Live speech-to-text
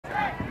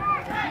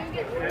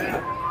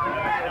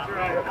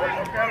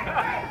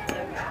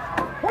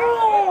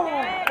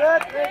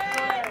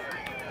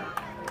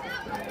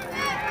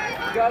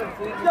got it,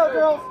 Flint. Let's go,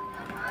 girls.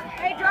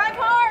 Hey, drive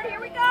hard. Here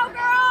we go,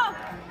 girl.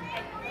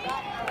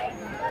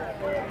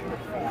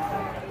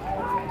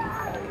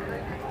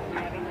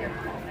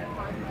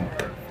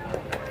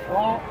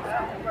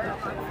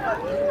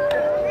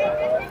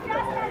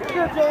 Let's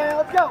go, Jan.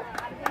 Let's go.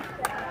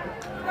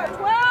 Go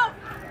 12.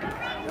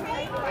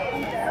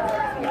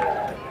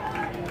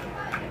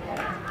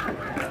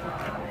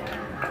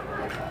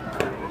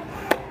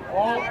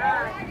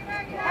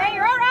 Hey,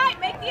 you're all right.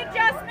 Make the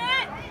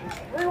adjustment.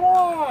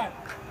 Rewind.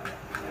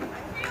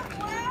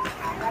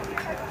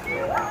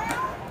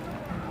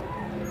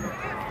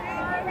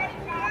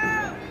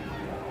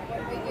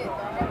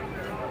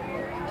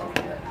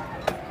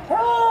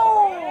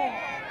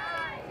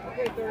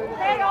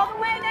 Okay, all the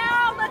way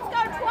now. Let's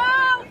go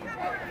 12.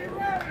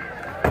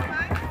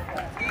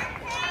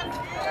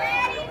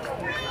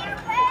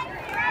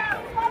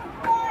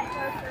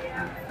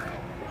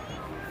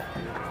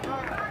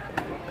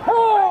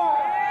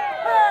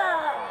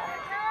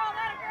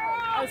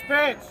 Nice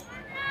pitch.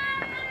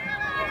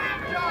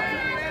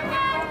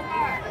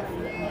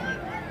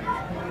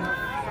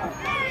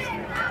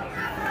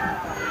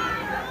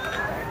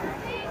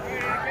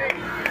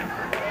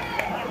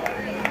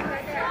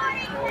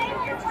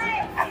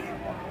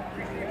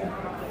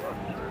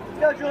 Let's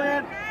go,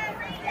 Julian.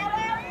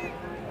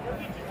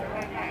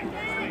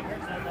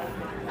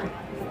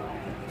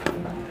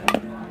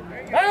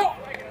 Help!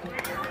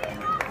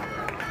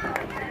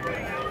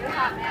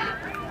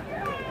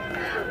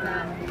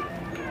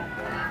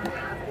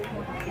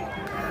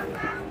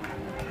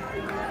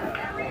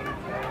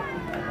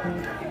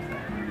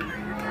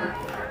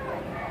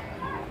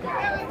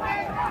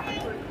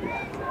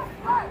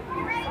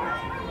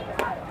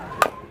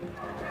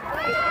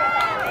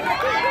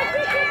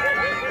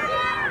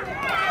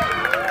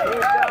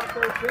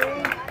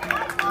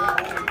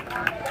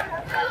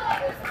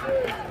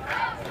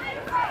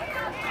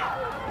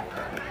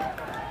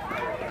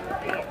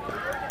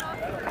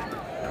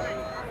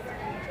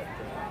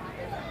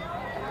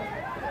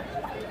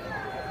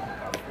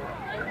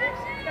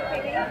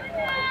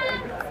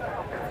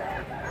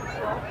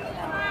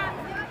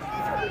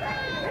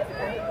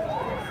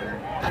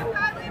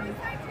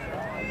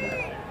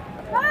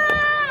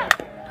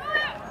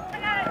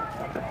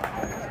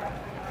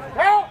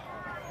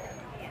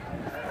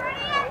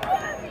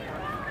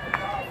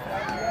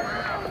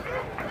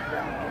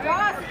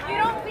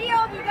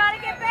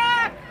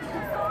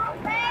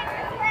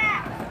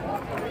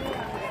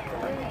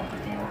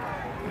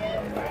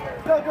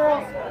 Go,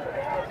 girls.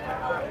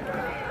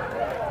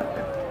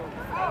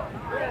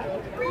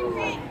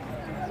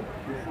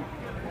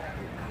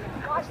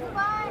 Watch the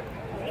line.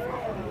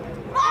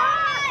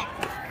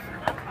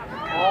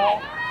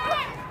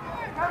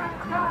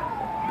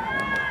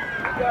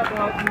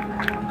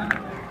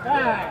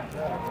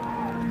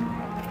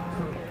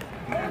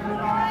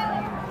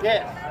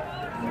 Yes.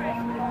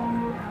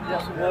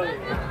 Yes, it will.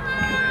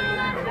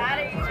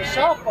 It's a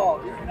softball.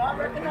 Did you not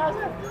recognize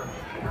it?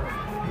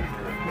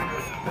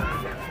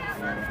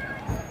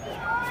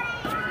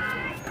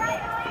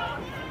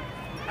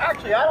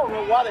 Actually, I don't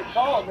know why they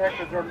call them there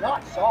because they're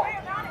not soft.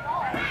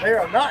 They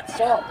are not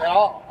soft at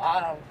all.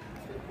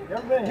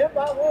 Never been hit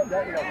by one,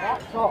 but they are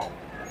not soft.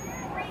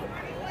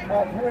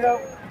 Here we go.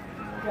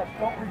 Yes,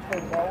 don't reach for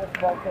the ball.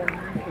 That's right there. You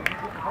get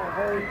for a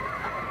very, you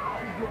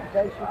get the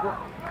base, you get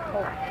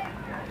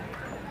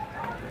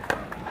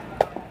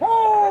oh!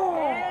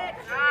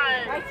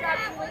 Nice job,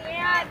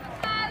 Julianne.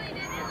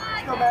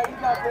 Let's go, Matt. You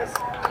got this.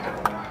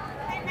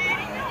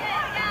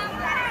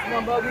 Come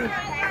on, Buggy.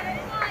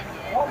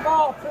 One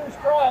ball, 2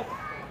 strikes.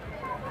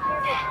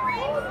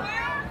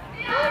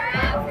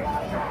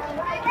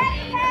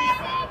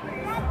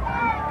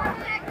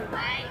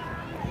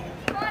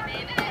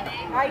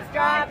 Nice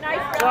job,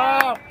 nice Good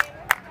job.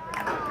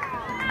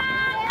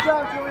 Good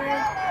job,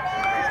 Julian.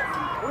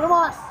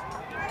 Vamos.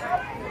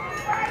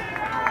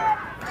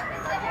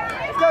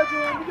 Let's go,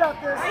 Julian. You got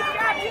this. Nice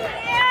job,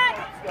 Julianne.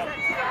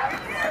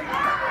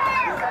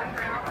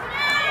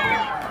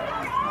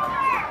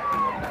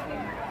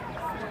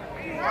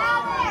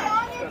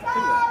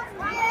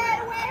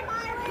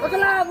 Look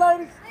alive,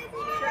 ladies.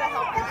 Should have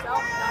helped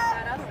himself stop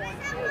that other one,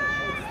 too.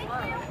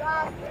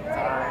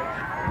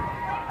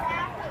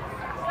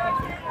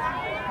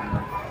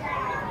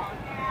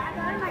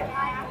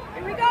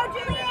 Here we go,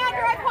 Julianne.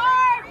 Drive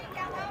hard.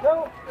 Go.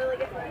 Really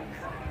good.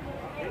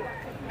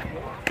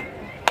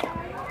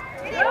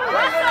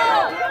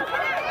 Hustle.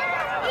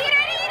 Eat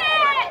it.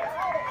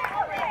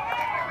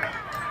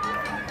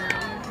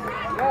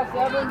 Yeah,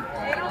 7.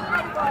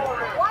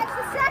 Watch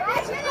the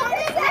second.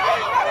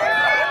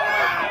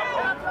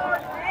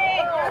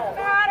 Hey,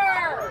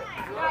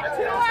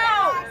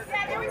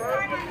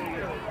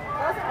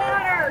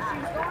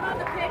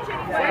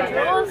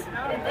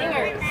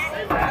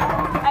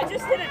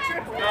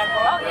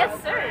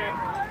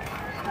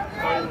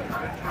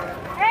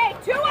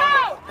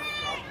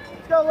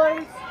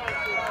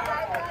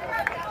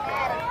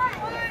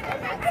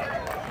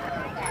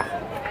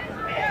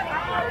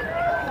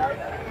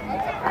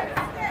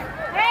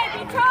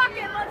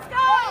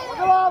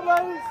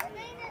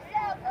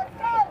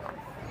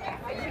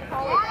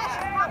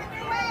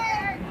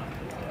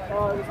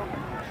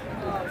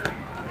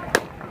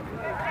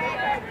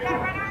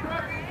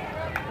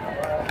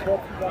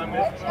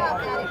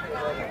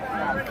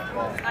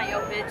 Not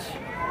your bitch.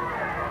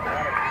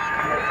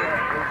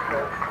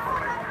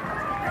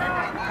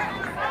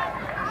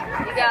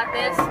 You got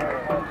this.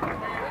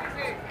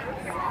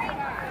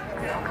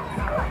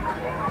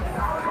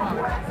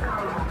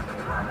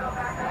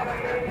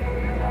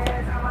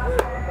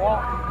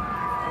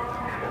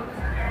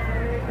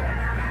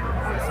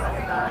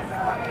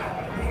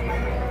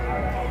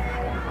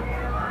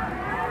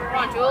 Come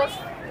on, Jules.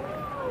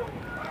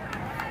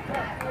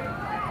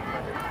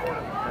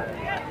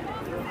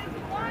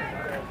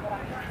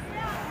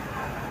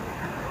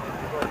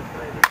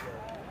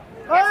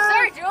 Yes,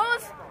 sir,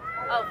 Jules.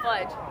 Oh,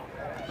 fudge.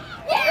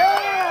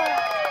 Yeah!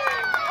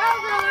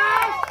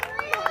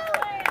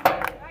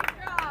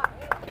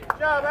 Good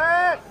job,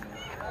 Ash!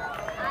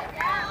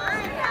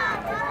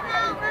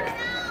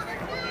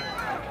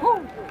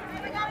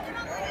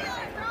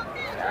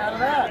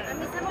 A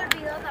mí se me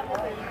olvidó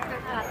tampoco.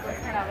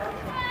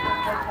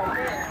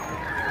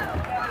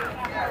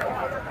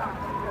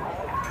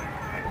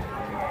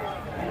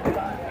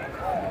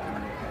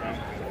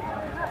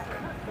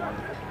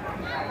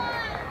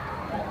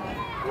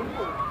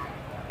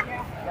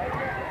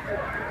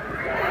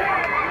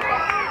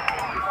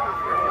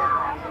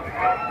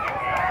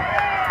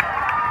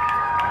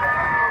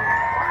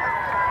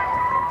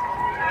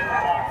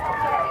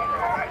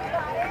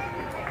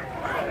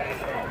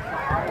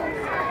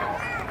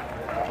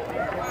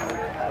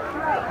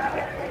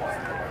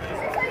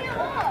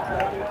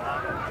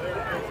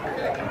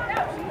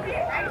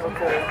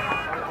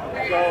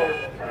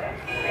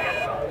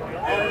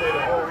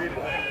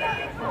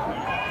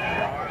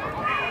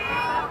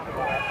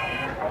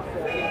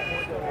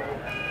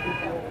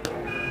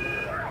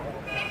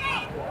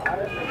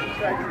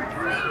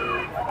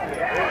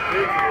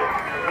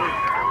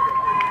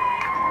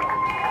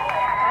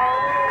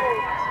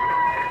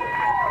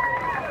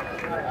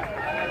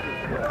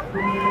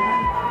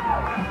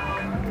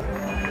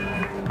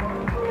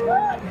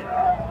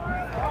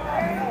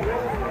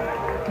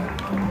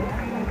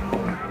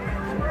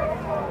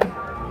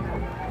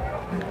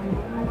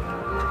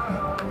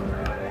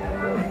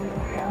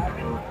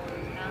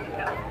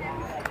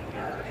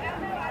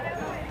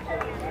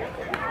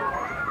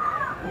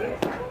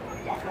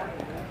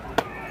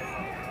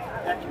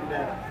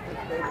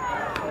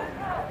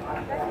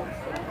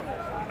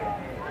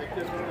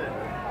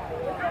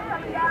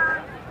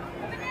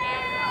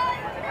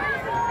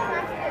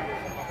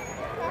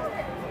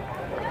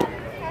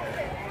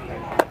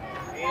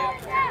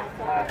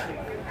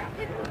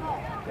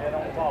 Head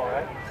on the ball,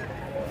 right?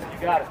 You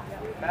got it.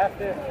 Pass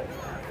this.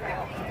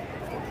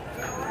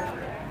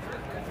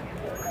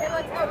 Okay,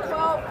 let's go,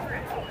 12.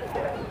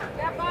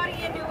 That body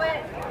into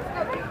it. Let's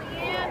go,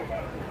 Julianne.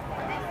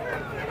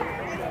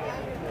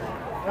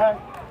 Right.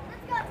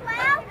 Let's go,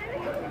 12.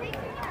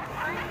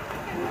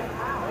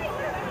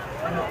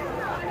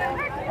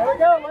 There we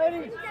go,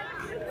 ladies.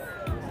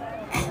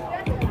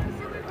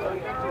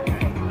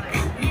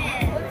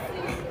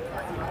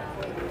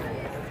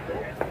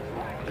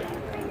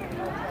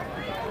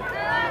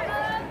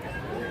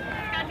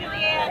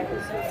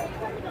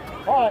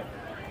 All right.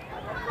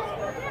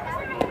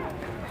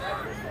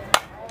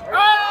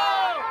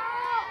 Oh!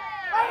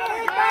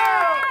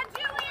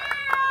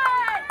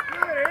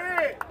 Good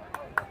hit.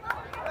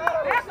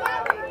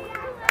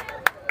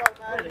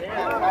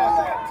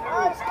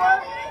 Let's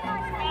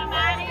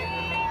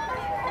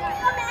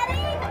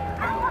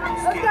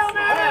go,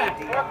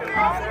 Maddie!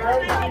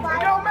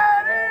 Go,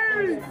 Maddie!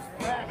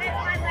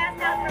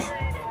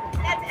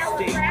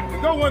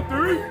 Go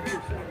 1-3.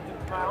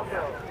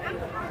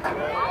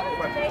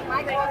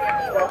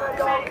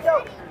 Yo,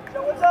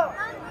 what's up?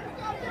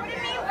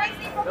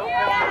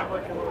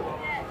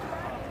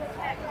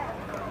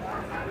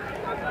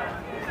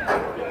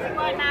 Come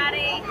on,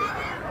 Maddie.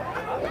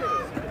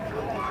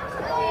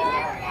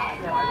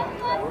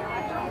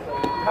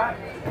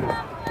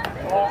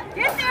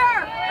 Get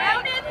there!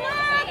 Rounded look!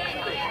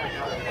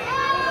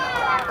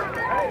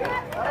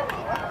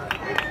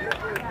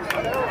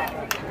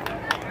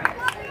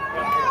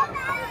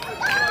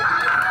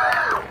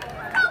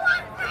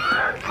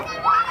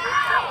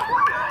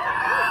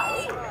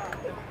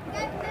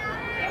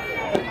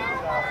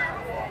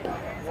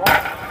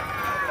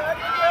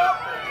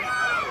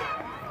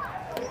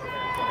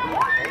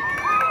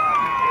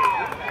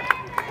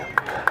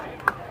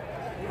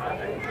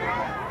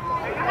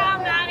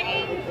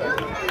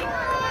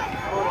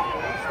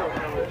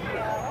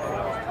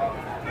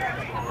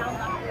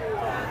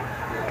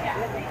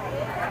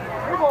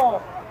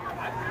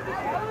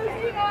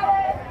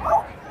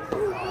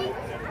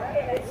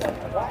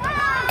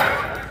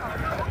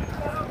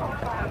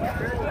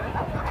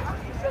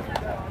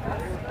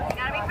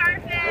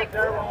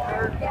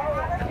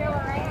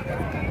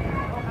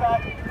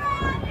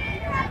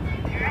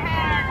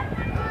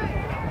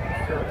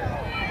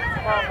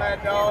 Mad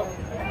Dog.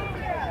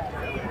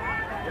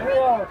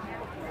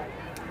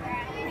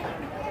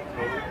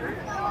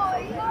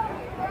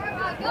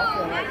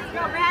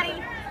 Go, Maddie.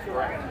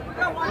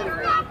 Go,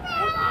 1-3.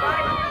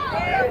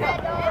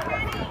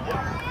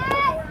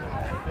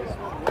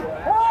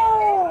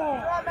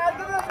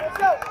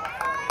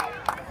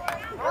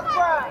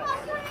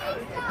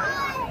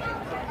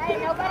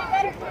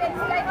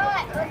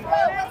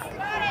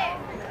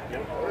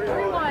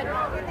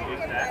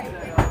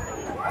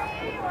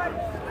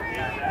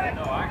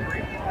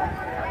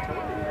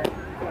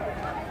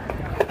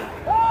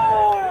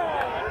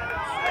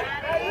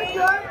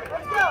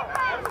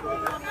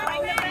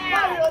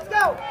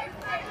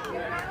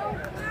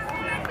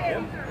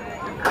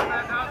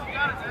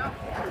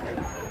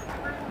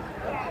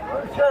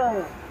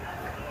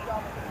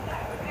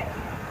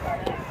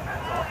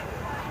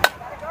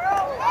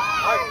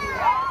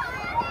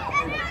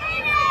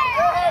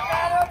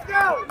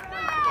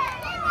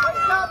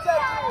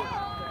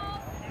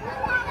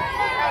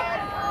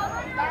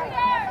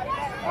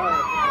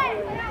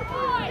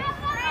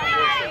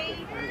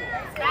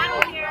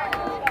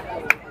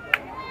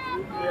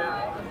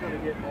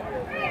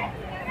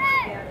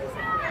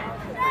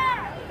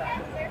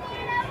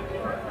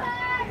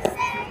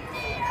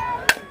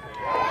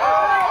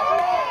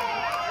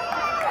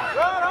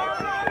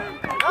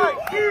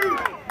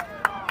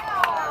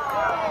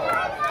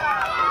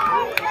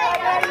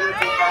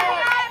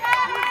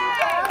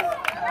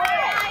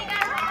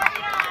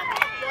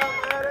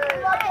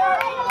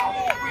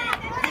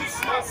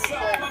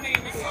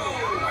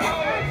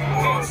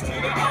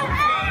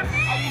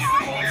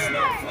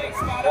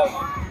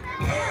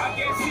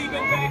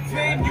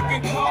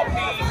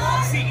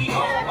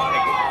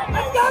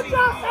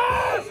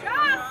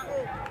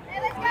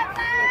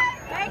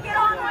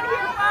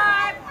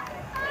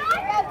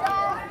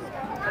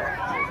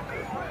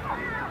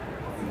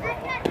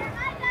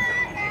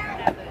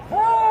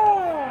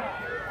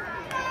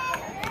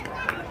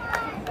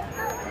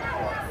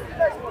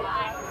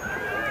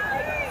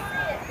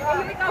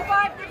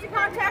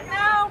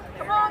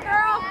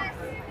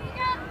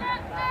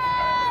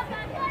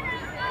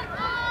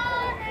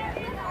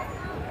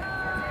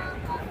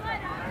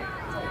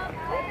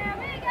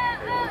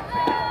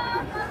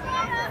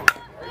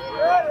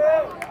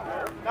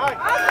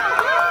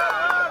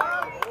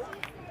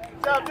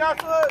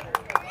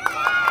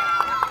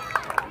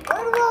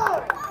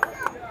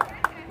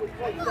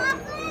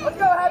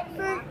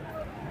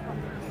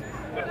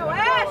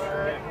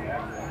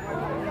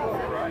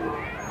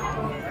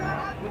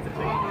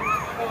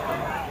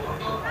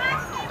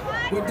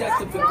 We're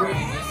destined for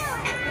greatness.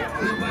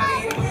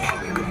 Nobody ever thought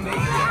we would make it.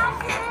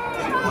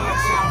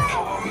 Watch how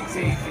far we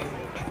take it.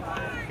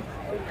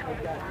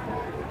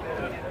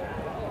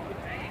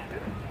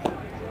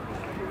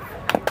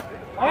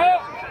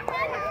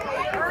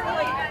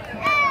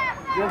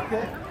 You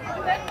okay?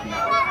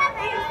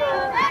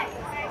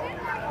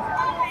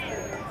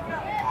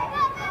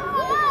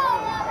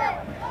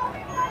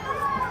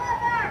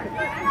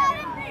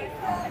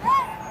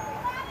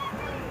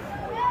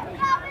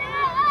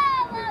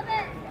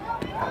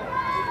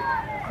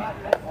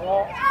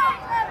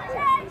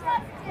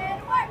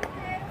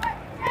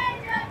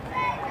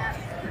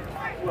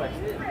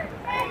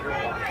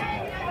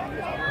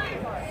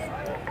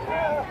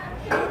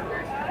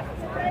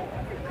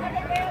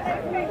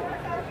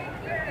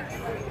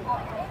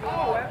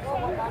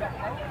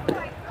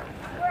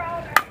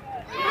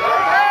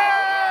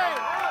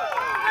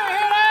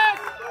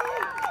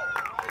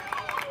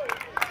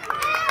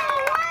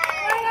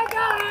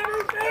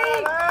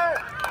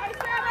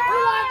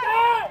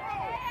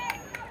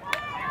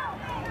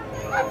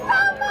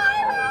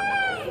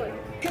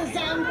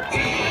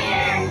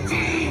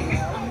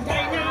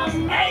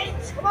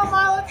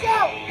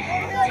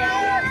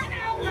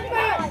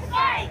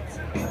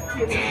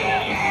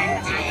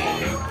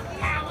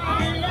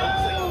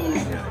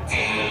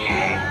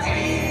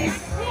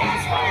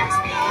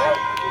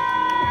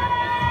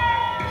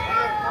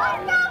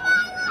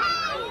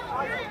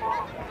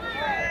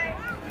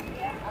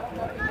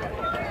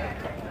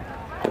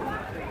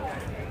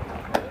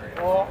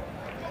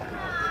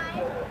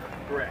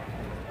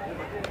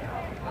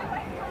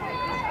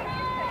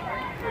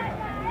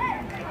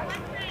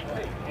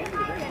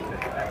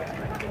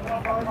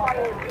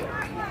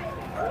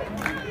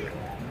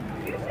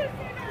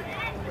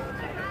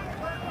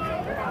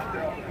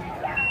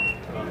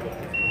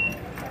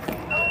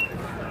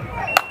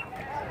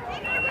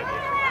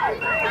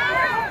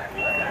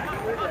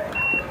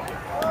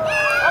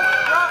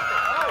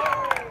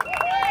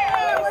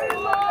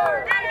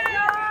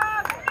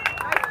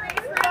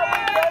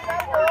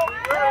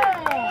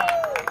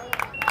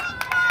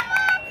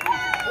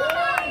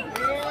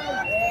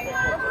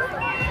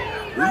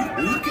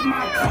 Look at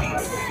my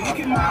face, look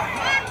at my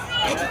hat.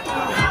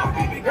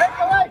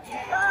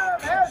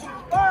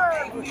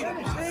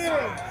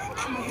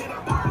 I'ma hit a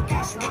bar,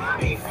 catch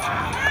me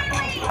fine.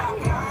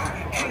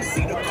 Can't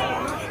see the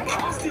corner, but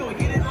I'm still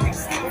getting like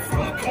still from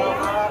the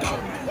corner.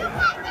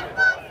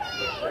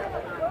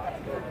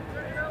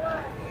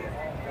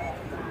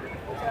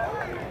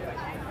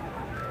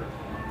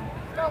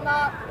 Come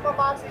on,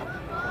 Moxie.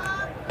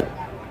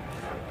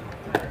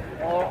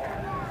 Oh.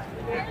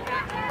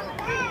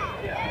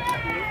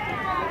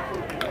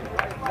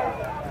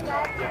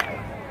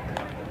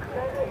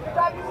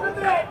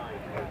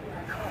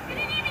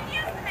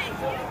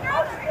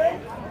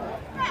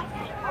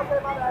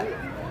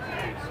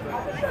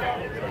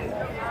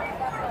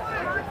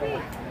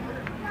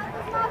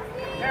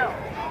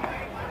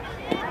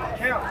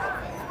 Count.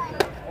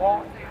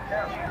 Walk.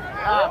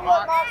 Count.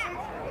 Moxie.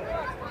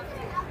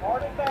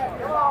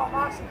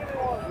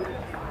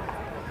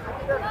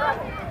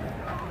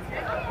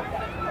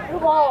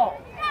 Move on.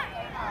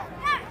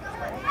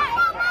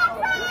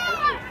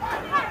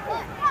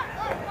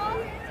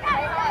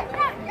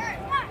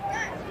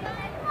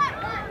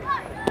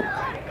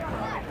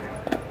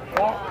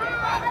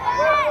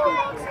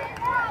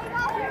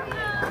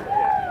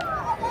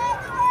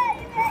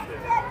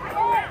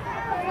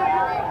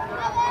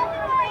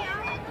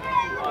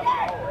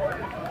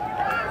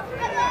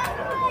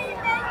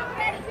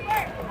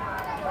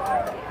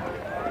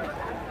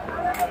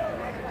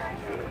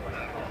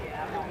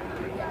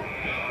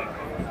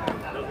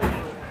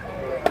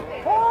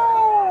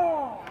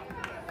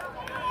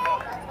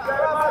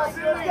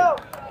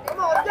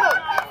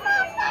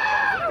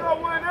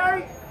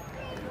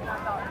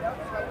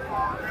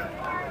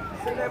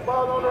 Send that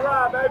ball on the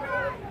ride, baby.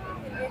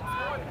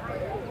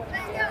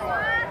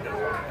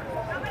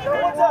 Go,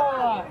 what's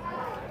up?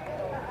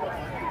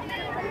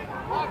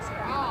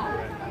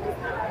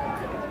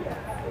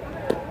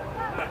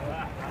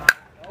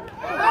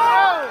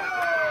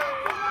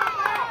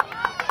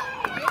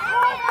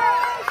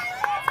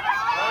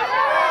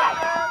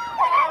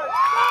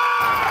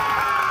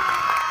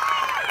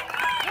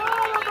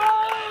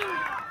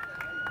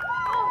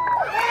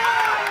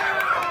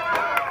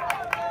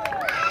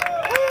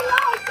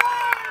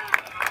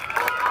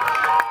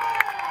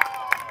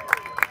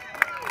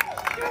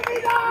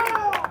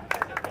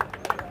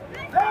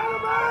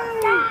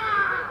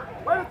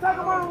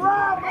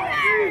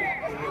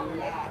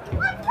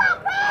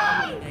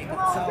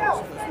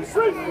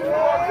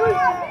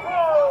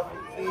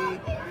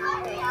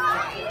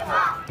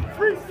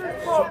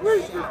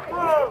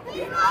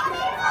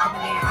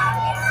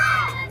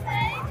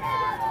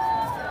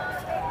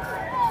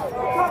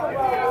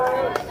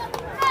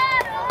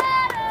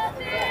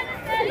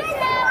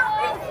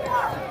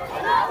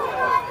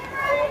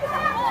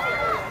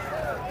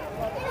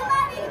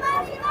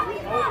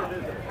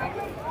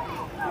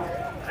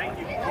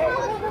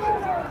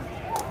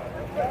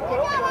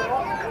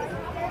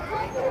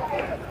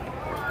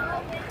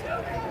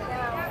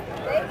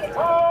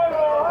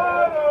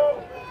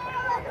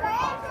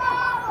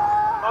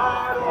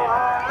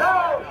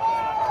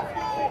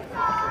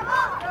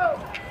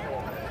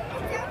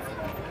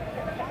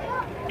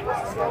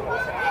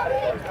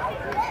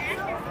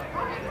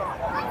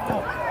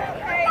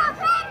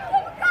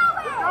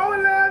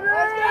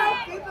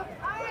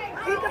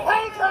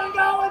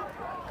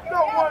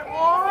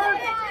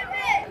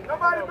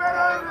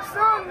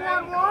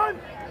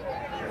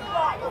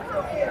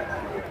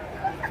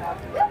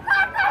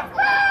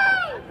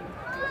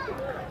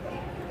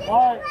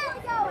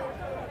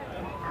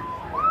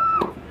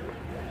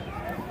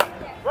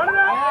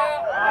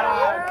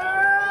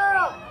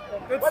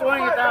 Good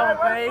swing at that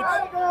one, Paige.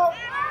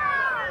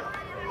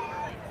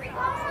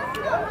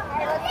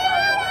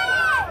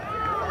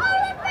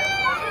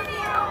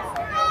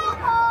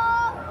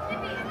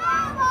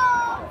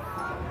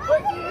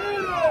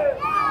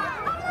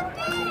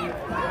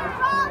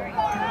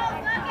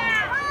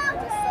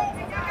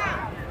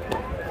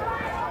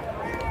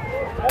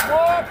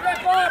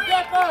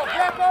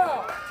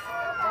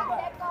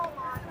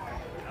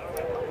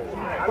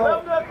 I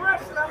love the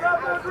aggression. I love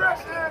the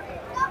aggression.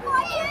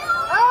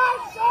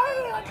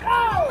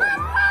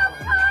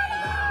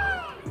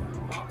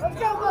 Let's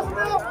go,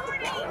 Muscle.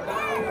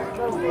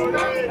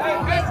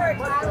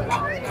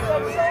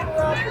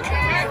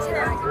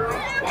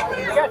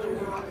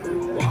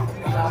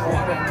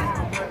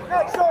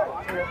 Next short.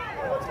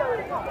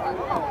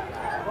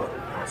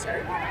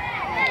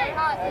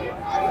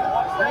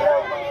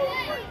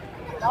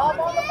 Knob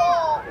on the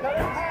ball. Cut it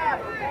in half.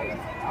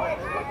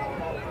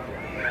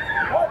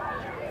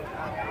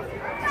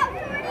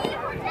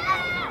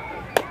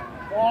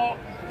 Ball.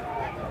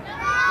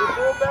 You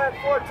pull back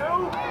 4-2.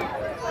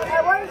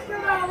 Hey, wait a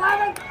second on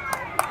 11.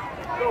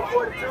 Go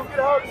 42. Get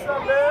a hold of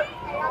something, man.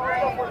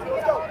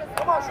 Let's go.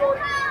 Come on,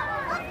 Shorty.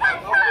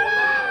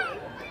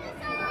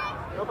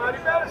 Nobody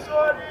better,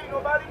 Shorty.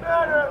 Nobody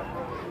better.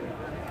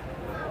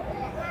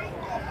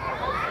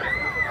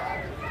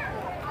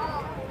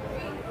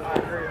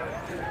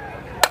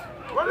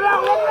 Run it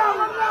out, run it out,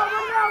 run it out,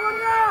 run it out, run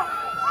it out.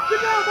 Get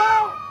down,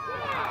 ball.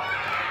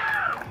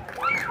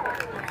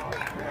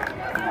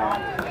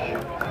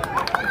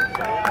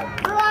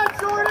 Come on,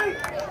 Shorty.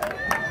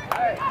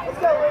 Let's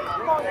go, Rick.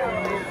 Come on now.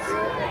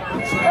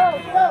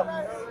 Go.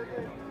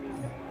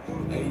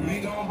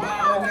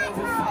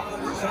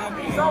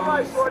 It's all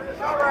right, Shorty.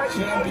 It's all right. Let's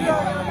go.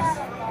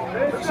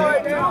 Let's go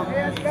right now.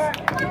 Hands back.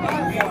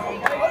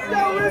 Let's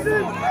go,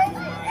 Lizzie.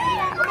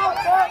 Come on,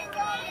 Chuck.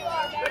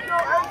 Let's go,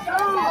 H2.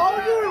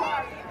 Hold you.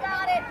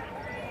 Got it.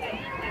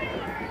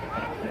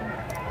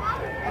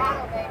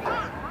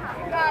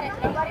 Got it.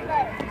 Nobody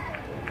better.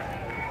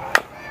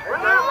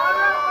 Run out,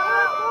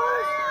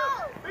 boys.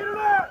 Beat it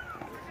up.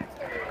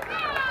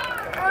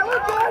 Hey,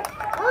 we're good.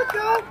 We're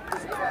good.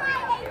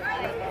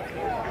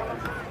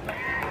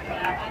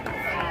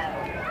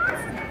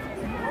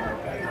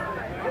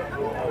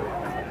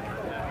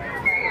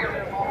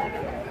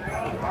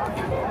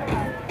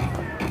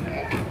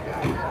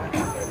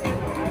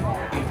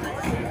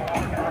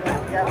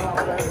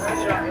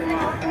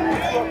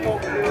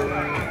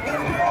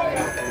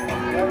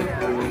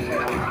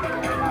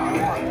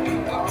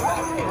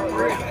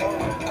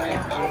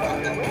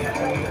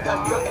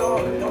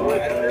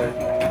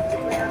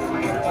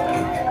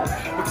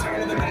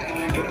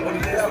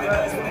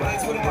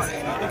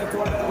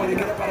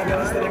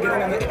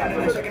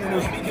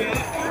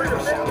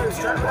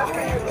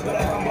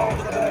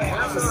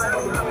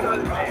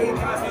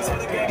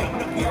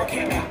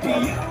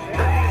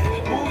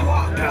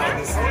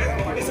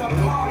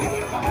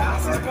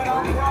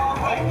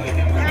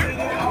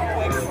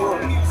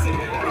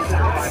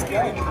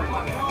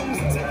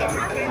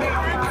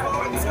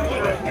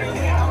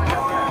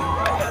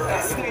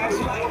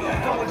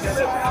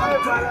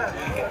 Look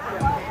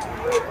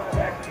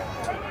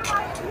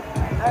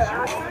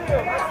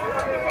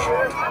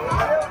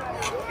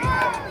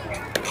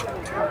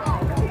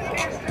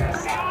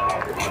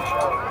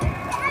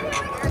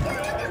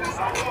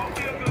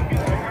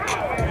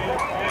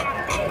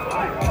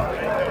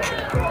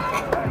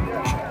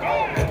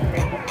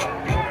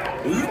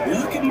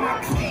at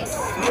my cleats,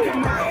 look at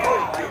my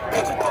hair.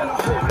 Put you on the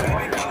hook,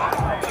 baby, got a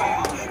hot car.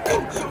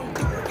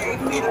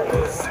 Gave me the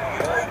pussy.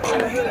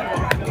 I'm hitting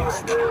my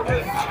bitch real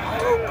quick.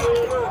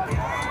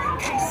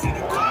 Can't see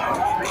the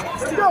car.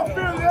 Let's go,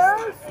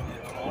 Phillies!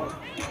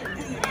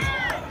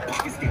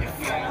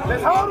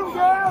 Let's hold him,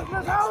 girls.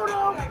 Let's hold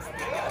him.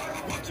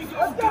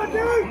 Let's go,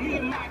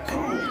 dude.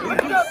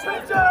 Let's go,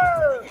 pitcher.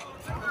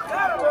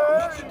 That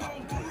way.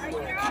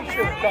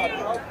 Here we go,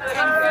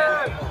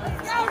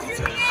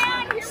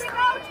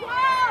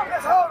 12!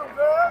 Let's hold him,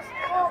 girls.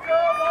 Come on,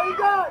 girls. All you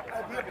got.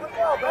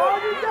 All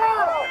you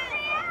got.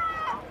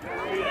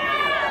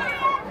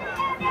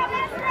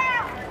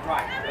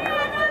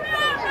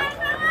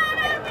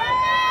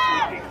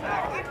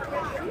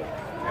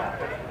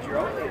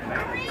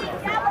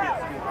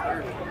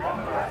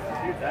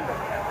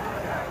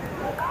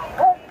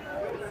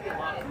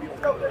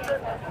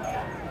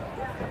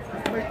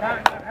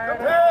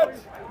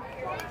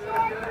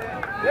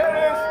 There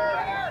it is.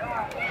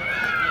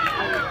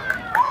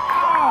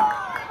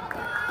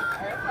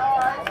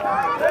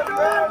 Let's go,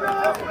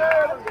 girls.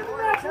 Let's get the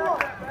next one.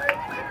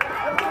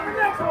 Let's get the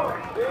next one.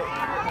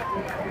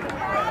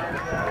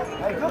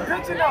 Hey, good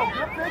pitching now.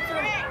 Good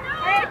pitching.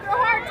 Hey, go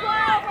hard,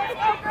 12! Let's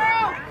go,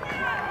 girl!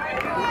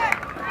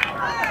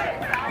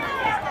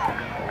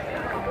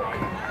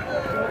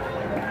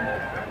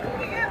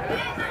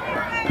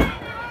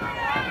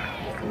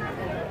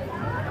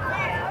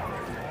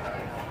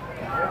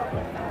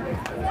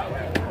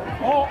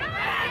 Oh.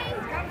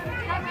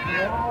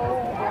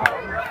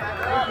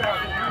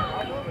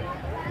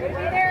 Hey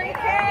there, you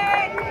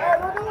kid! Hey,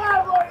 look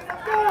alive, boys.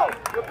 Let's go.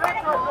 Good pitch,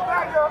 go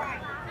back up.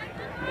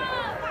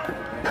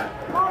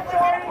 Come on,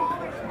 Jordan.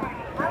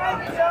 I like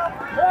you, Chuck.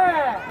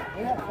 Yeah.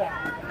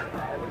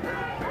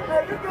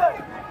 Hey, you're good.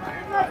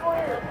 Next one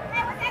here.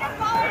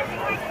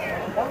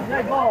 That was a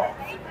great ball.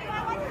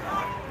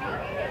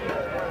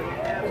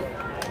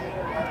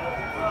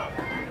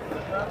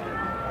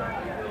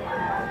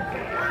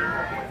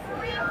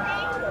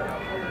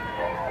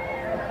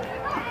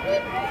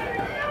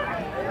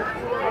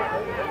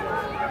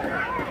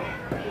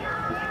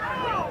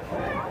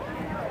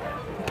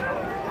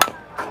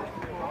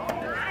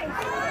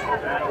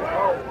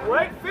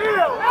 Great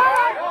field!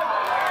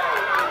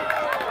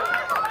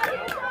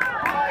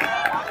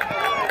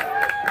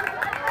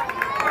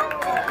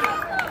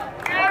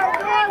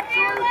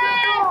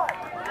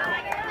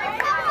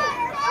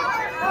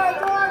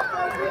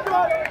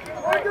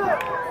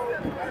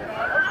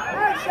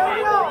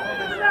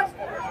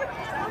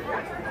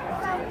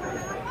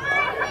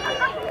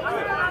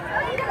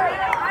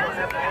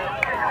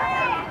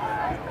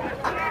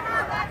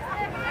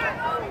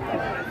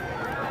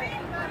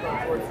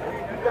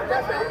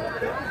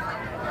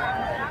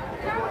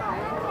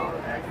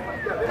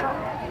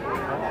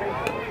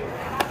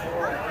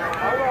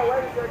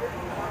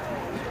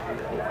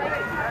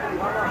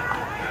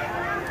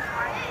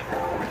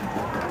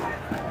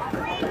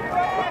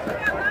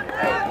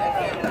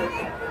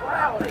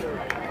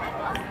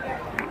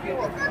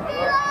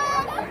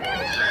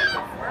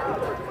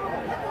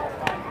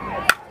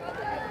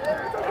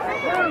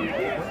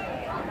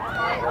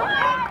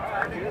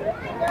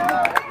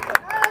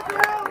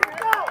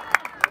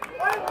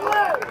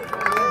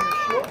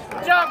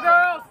 Good job,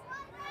 girls!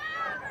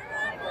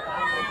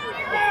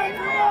 Hey,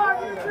 come on,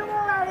 get two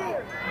more right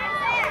here.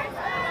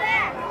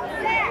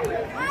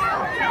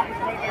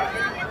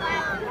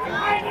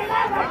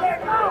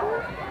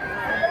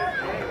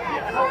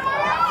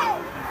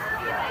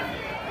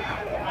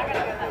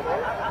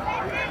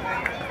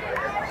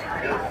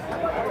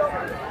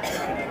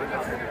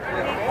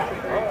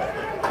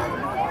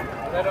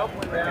 That up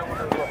went down.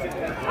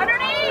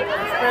 Underneath!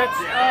 Stretch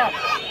up.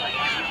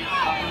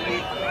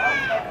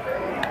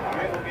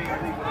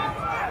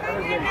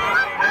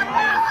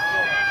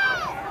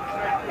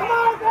 Come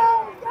on, go!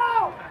 Go!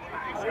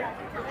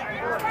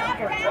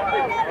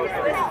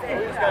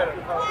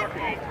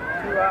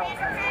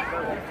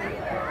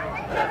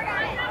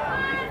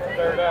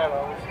 Third out, I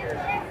was scared.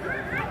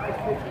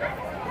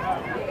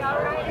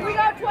 Here we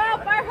go,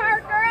 12! Fire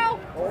hard, girl!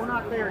 Oh, we're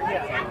not there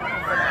yet.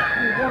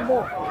 One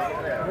more.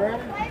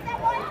 Ready?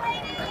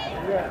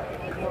 Yeah.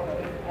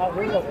 Oh,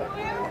 here we go.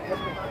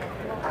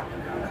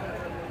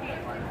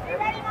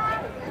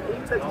 You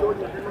can take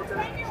Jordan if you want to.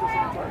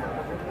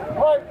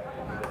 Right.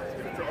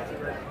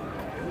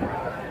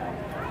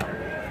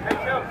 Hey,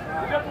 Joe.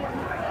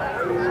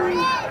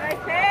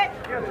 Nice hit!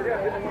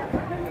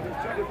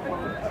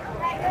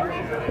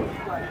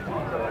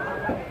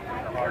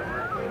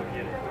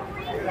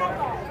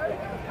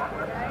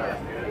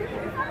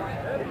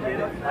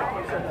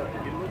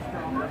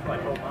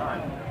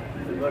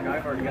 Look,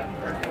 I've already got the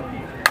first one.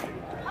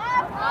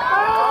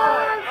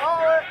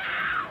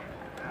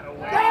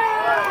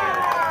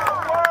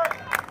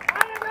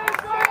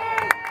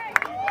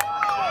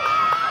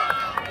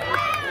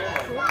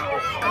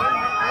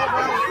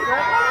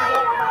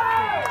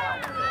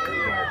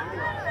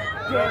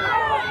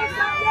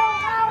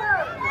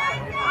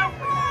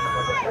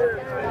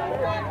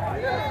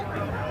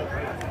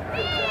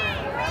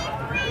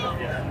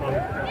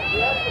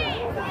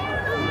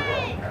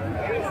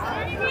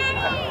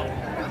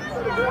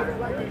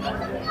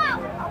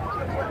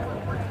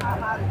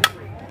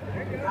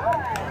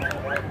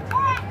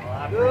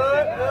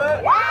 Good,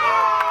 good.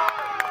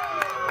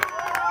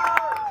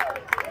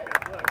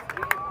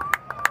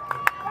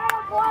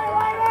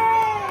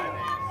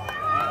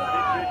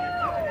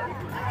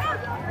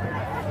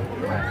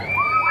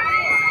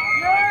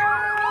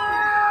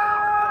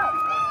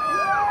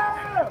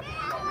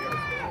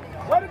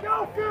 Way to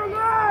go,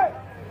 Fearless!